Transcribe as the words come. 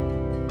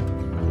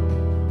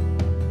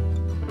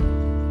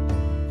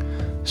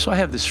So I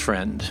have this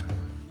friend.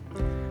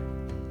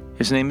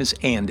 His name is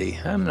Andy.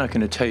 I'm not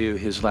going to tell you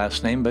his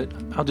last name, but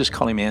I'll just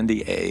call him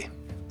Andy A.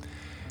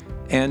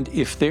 And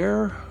if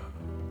there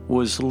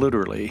was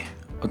literally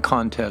a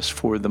contest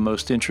for the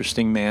most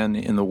interesting man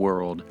in the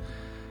world,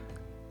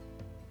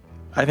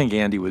 I think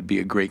Andy would be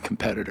a great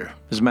competitor.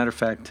 As a matter of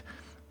fact,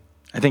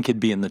 I think he'd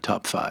be in the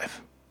top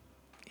 5.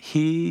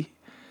 He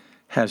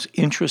has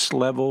interest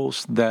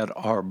levels that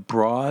are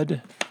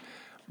broad,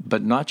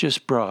 but not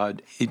just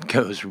broad. It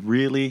goes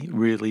really,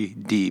 really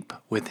deep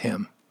with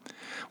him.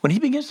 When he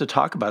begins to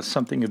talk about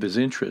something of his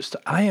interest,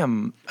 I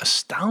am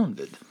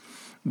astounded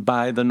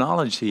by the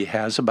knowledge he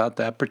has about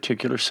that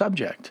particular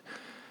subject.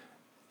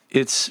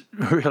 It's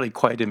really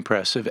quite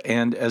impressive.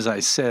 And as I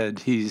said,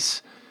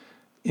 he's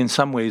in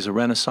some ways a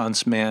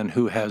Renaissance man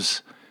who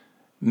has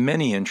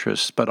many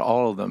interests, but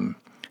all of them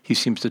he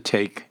seems to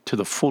take to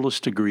the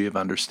fullest degree of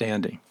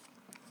understanding.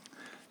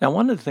 Now,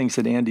 one of the things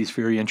that Andy's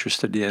very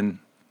interested in,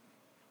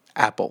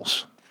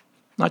 apples.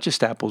 Not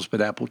just apples, but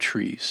apple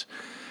trees.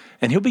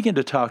 And he'll begin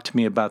to talk to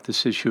me about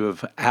this issue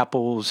of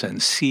apples and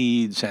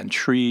seeds and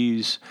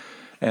trees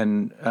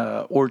and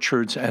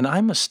orchards, and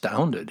I'm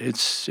astounded.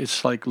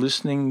 It's like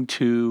listening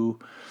to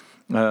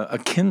a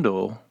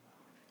Kindle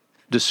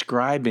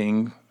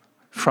describing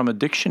from a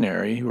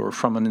dictionary or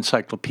from an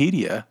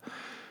encyclopedia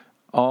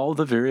all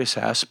the various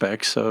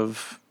aspects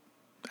of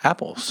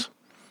apples,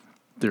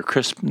 their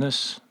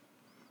crispness,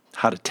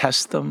 how to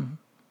test them,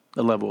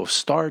 the level of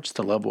starch,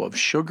 the level of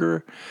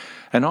sugar,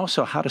 and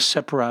also how to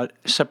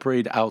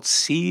separate out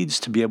seeds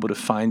to be able to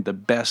find the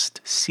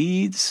best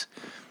seeds.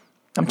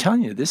 I'm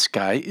telling you, this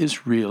guy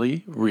is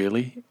really,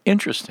 really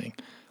interesting.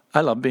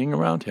 I love being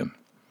around him.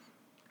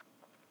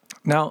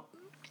 Now,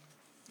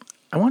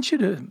 I want you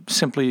to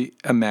simply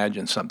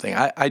imagine something.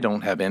 I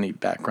don't have any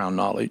background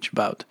knowledge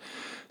about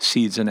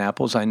seeds and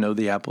apples. I know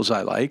the apples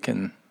I like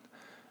and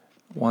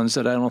ones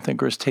that I don't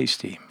think are as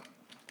tasty.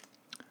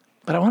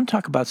 But I want to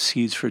talk about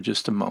seeds for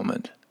just a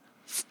moment.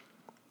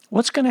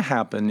 What's going to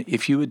happen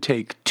if you would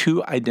take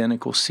 2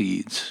 identical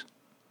seeds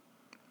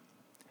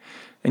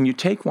and you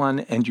take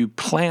one and you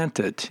plant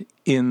it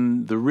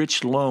in the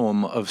rich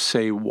loam of,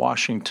 say,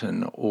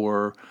 Washington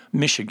or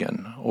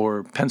Michigan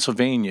or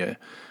Pennsylvania,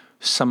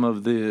 some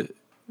of the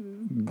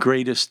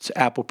greatest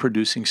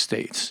apple-producing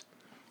states.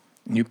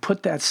 And you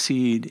put that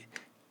seed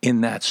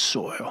in that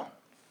soil.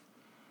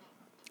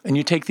 And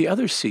you take the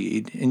other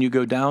seed and you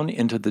go down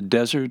into the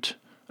desert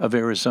of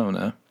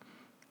Arizona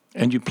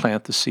and you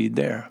plant the seed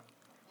there.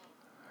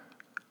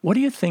 What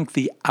do you think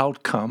the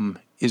outcome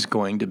is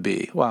going to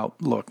be? Well,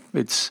 look,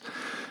 it's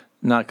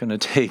not going to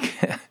take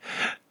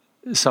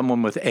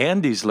someone with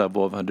Andy's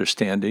level of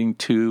understanding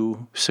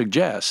to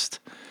suggest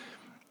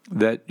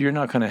that you're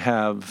not going to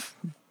have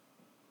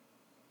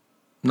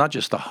not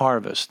just the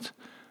harvest,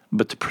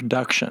 but the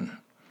production.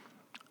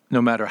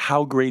 No matter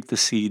how great the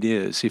seed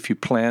is, if you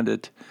plant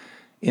it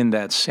in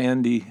that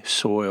sandy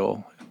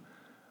soil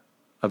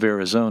of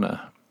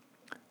Arizona,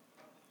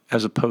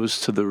 as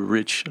opposed to the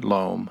rich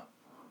loam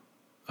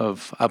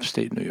of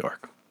upstate New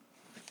York.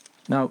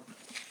 Now,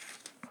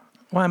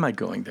 why am I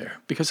going there?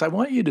 Because I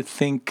want you to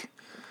think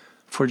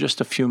for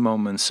just a few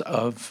moments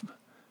of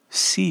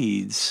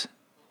seeds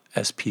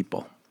as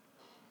people.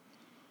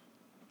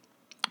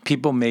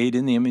 People made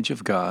in the image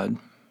of God,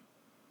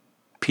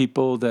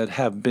 people that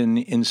have been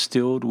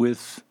instilled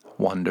with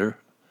wonder,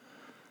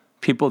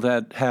 people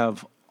that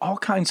have all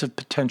kinds of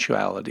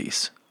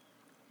potentialities.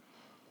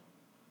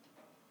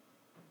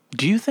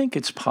 Do you think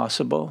it's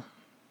possible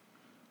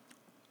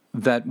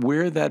that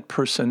where that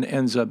person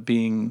ends up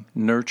being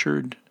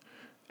nurtured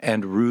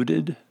and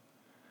rooted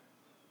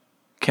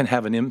can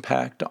have an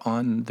impact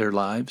on their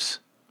lives?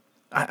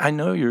 I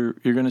know you're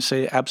going to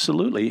say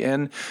absolutely,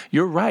 and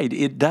you're right.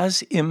 It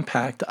does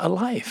impact a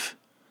life.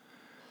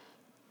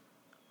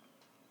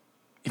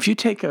 If you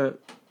take a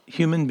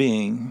human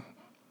being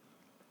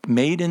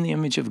made in the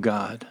image of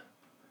God,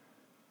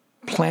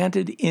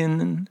 planted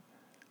in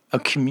a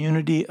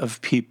community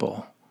of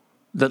people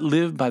that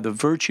live by the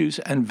virtues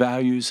and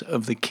values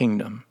of the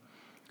kingdom,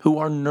 who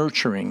are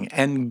nurturing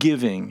and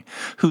giving,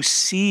 who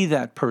see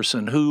that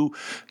person, who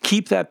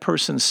keep that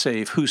person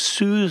safe, who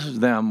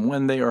soothe them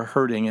when they are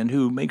hurting, and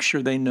who make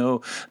sure they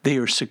know they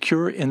are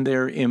secure in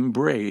their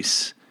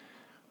embrace,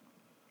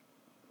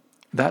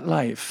 that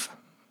life,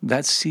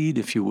 that seed,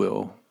 if you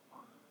will,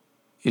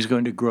 is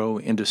going to grow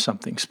into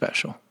something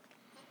special.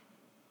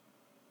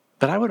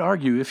 But I would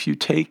argue if you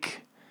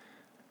take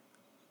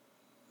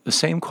the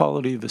same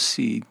quality of a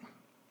seed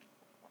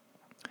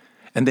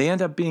and they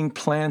end up being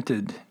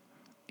planted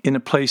in a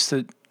place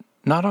that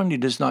not only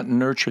does not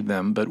nurture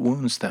them, but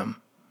wounds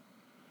them,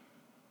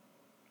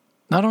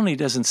 not only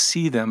doesn't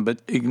see them,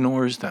 but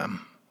ignores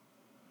them,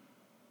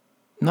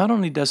 not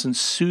only doesn't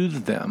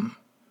soothe them,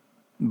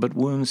 but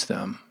wounds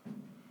them,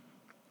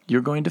 you're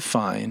going to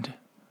find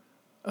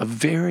a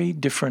very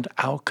different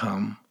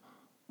outcome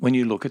when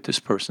you look at this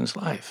person's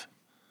life.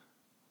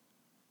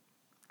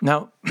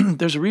 Now,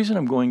 there's a reason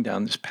I'm going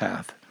down this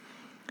path,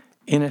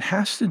 and it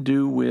has to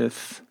do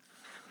with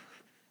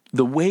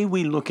the way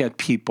we look at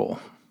people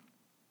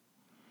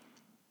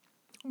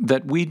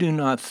that we do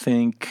not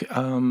think,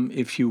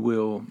 if you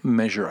will,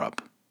 measure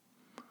up,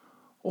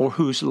 or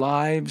whose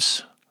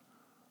lives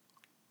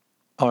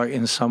are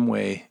in some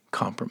way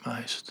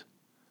compromised.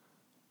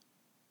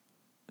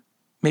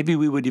 Maybe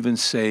we would even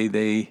say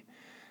they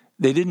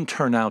didn't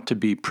turn out to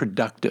be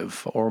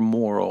productive or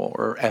moral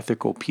or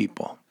ethical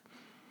people.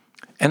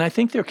 And I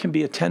think there can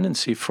be a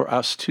tendency for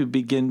us to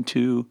begin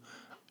to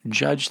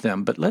judge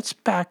them. But let's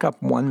back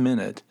up 1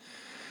 minute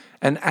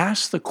and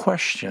ask the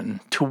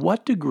question, to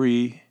what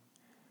degree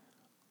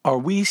are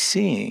we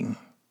seeing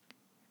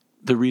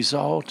the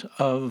result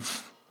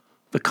of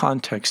the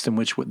context in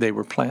which they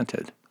were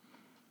planted?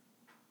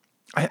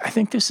 I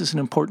think this is an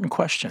important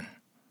question.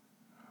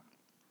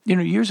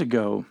 Years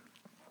ago,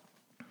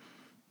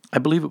 I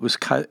believe it was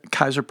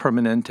Kaiser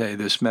Permanente,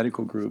 this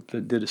medical group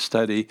that did a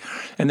study,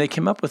 and they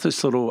came up with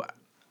this little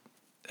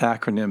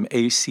acronym,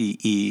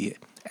 ACE,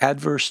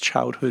 Adverse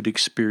Childhood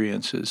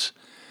Experiences.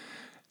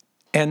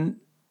 And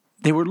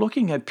they were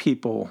looking at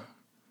people,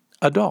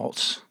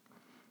 adults,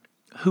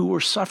 who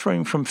were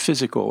suffering from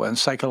physical and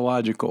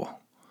psychological,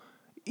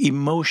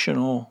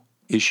 emotional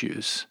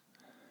issues,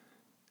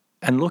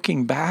 and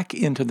looking back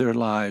into their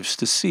lives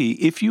to see,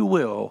 if you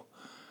will,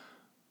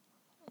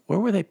 where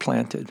were they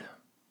planted?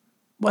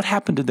 What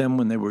happened to them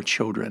when they were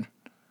children?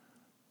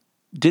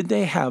 Did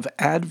they have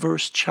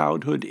adverse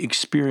childhood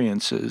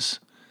experiences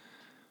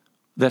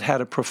that had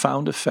a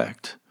profound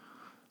effect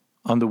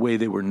on the way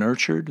they were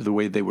nurtured, the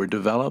way they were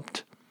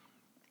developed,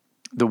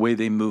 the way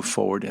they move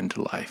forward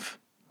into life?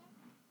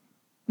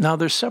 Now,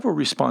 there's several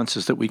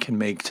responses that we can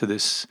make to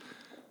this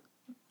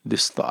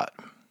thought.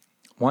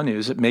 One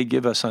is it may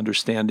give us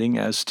understanding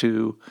as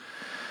to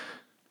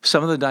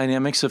some of the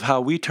dynamics of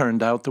how we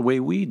turned out the way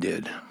we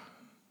did,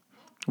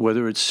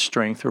 whether it's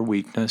strength or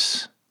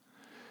weakness,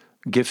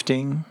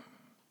 gifting,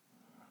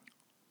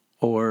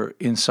 or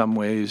in some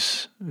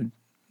ways,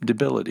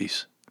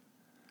 debilities.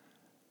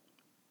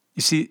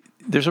 You see,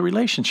 there's a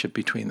relationship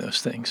between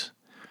those things.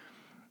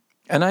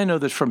 And I know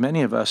that for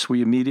many of us,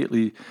 we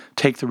immediately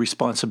take the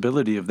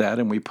responsibility of that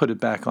and we put it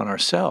back on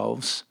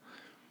ourselves.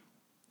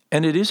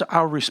 And it is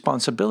our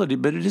responsibility,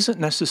 but it isn't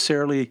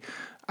necessarily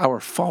our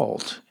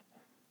fault,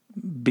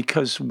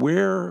 because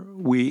where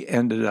we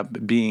ended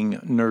up being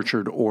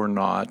nurtured or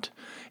not,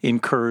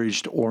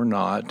 encouraged or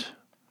not,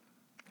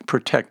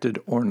 protected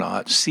or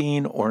not,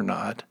 seen or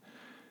not,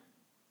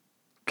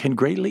 can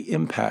greatly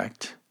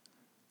impact,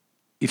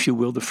 if you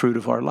will, the fruit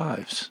of our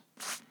lives.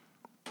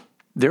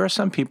 There are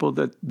some people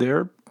that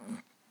they're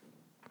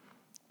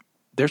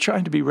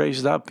trying to be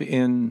raised up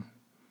in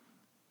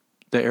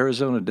the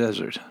Arizona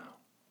desert,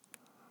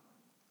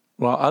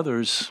 while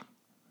others,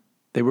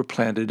 they were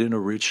planted in a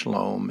rich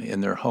loam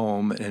in their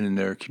home and in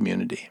their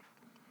community.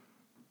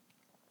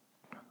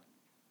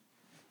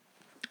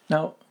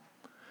 Now,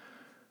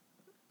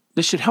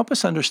 this should help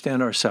us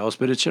understand ourselves,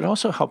 but it should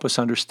also help us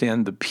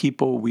understand the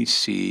people we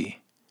see,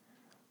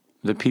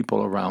 the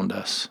people around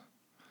us,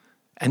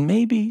 and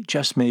maybe,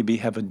 just maybe,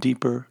 have a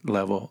deeper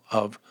level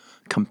of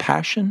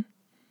compassion,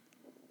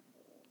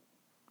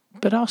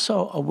 but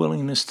also a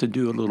willingness to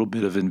do a little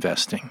bit of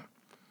investing.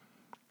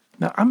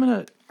 Now, I'm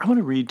going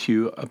to read to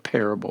you a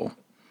parable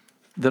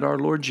that our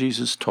Lord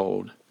Jesus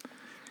told,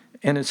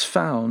 and it's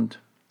found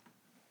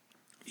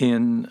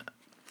in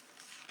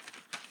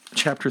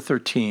chapter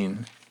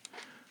 13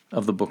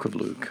 of the book of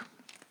Luke.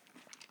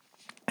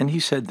 And he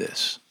said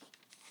this: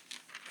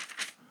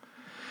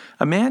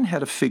 "A man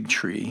had a fig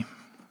tree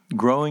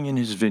growing in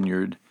his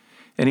vineyard,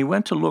 and he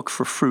went to look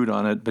for fruit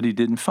on it, but he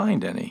didn't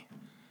find any.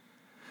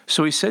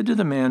 So he said to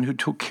the man who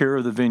took care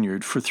of the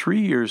vineyard, 'For 3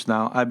 years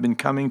now I've been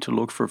coming to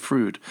look for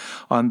fruit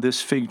on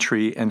this fig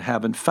tree and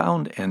haven't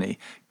found any.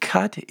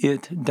 Cut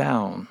it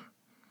down.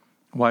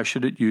 Why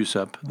should it use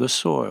up the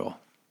soil?'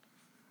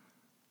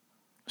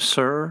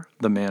 'Sir,'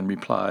 the man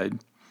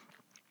replied,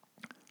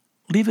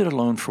 'leave it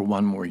alone for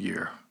 1 more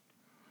year.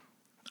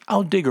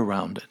 I'll dig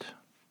around it.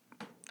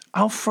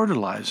 I'll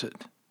fertilize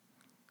it.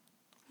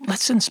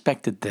 Let's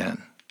inspect it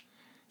then.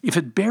 If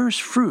it bears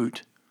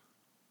fruit,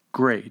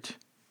 great.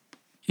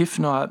 If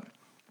not,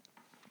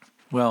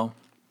 well,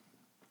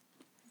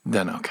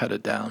 then I'll cut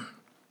it down.'"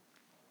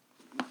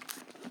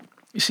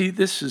 You see,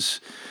 this is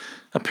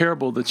a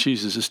parable that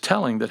Jesus is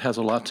telling that has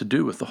a lot to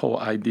do with the whole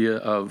idea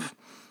of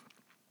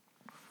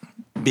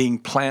being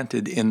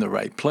planted in the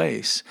right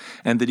place,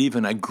 and that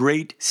even a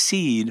great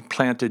seed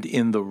planted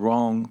in the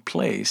wrong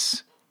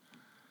place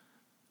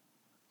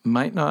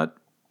might not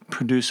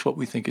produce what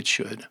we think it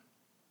should.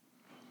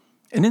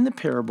 And in the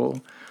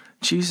parable,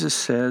 Jesus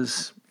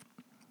says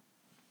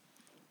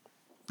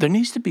there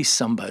needs to be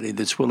somebody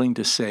that's willing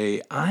to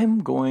say, I'm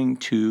going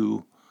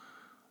to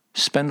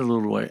spend a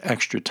little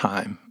extra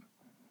time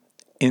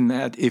in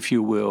that, if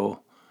you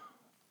will,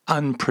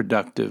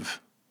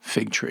 unproductive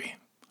fig tree.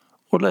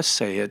 Or let's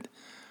say it,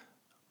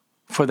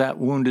 for that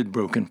wounded,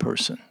 broken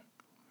person.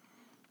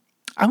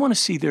 I want to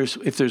see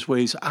if there's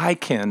ways I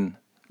can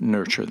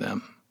nurture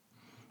them.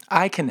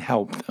 I can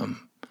help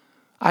them.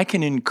 I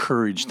can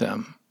encourage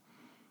them.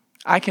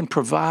 I can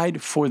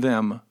provide for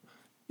them,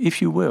 if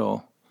you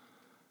will,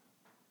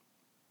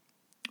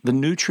 the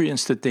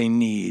nutrients that they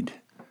need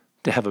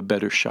to have a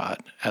better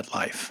shot at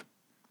life.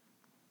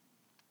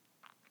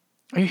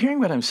 Are you hearing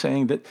what I'm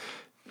saying? That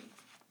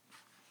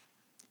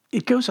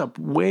it goes up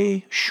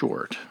way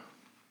short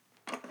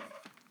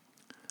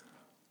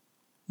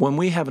when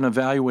we have an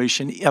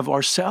evaluation of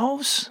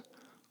ourselves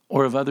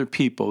or of other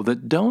people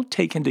that don't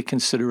take into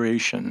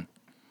consideration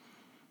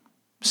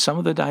some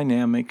of the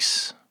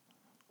dynamics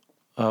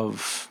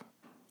of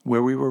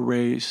where we were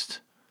raised,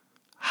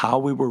 how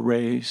we were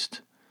raised,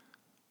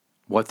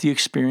 what the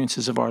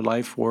experiences of our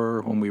life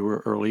were when we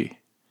were early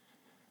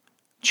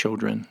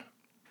children,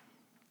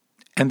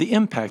 and the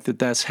impact that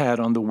that's had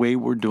on the way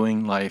we're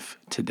doing life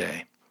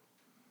today.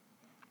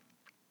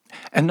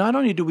 And not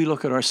only do we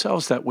look at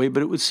ourselves that way,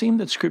 but it would seem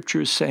that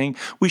Scripture is saying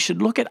we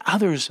should look at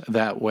others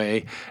that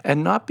way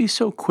and not be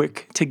so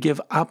quick to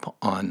give up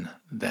on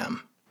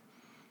them.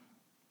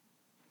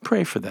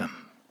 Pray for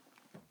them.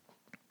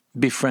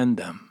 Befriend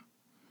them.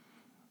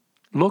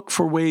 Look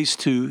for ways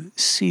to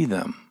see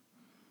them,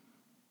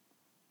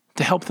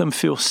 to help them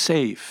feel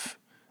safe,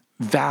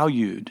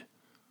 valued,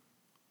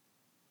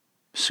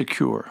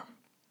 secure.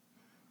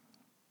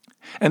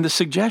 And the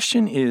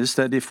suggestion is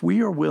that if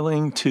we are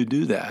willing to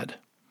do that,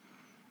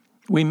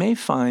 we may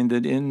find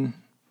that in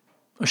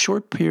a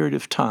short period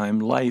of time,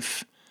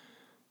 life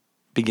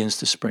begins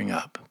to spring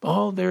up.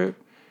 Oh, there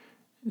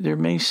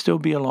may still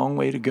be a long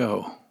way to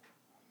go,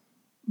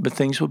 but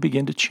things will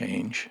begin to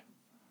change.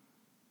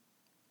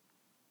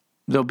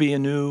 There'll be a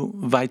new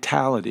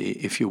vitality,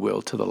 if you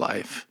will, to the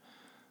life,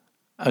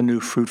 a new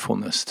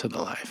fruitfulness to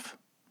the life.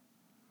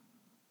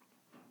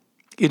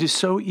 It is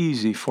so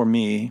easy for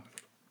me,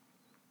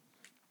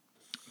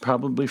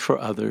 probably for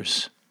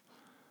others,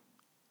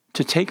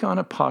 to take on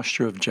a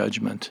posture of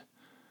judgment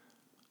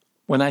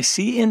when I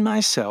see in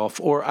myself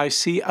or I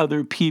see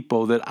other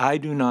people that I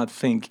do not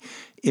think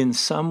in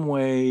some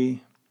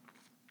way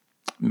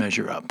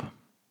measure up.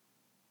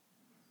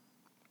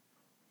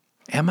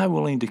 Am I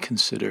willing to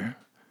consider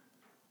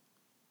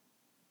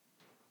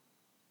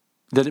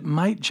that it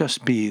might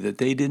just be that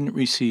they didn't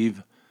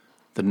receive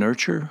the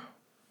nurture,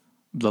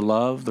 the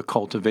love, the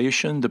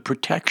cultivation, the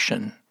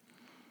protection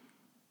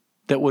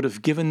that would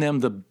have given them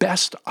the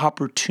best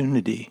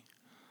opportunity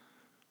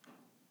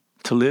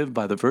to live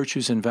by the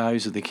virtues and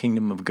values of the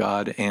kingdom of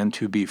God and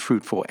to be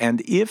fruitful?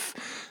 And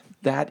if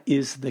that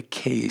is the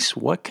case,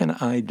 what can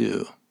I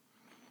do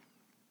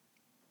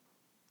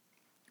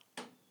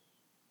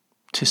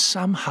to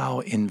somehow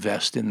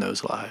invest in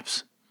those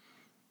lives?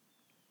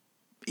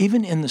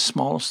 Even in the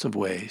smallest of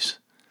ways.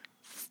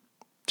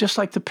 Just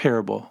like the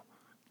parable,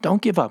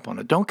 don't give up on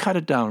it. Don't cut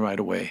it down right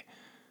away.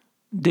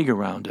 Dig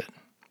around it.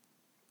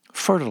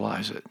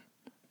 Fertilize it.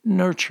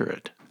 Nurture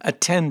it.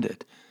 Attend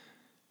it.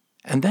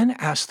 And then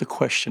ask the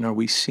question, are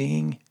we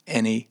seeing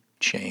any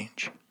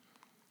change?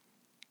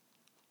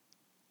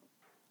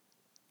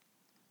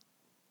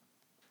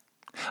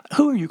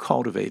 Who are you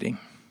cultivating?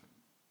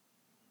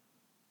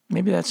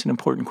 Maybe that's an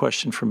important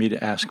question for me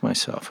to ask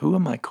myself. Who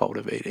am I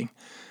cultivating?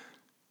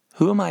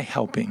 Who am I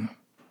helping?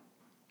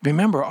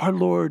 Remember, our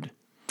Lord,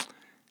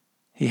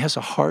 He has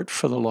a heart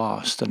for the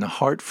lost and a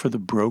heart for the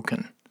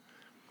broken.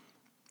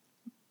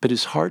 But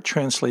His heart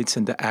translates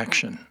into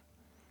action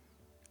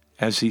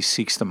as He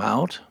seeks them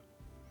out,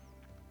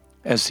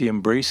 as He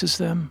embraces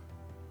them,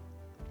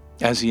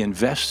 as He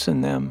invests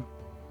in them,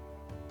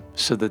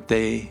 so that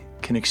they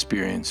can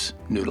experience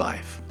new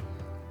life.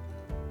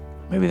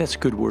 Maybe that's a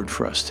good word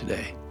for us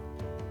today.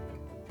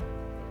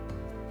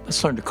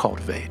 Let's learn to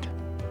cultivate.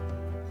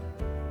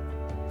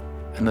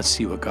 And let's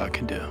see what God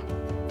can do.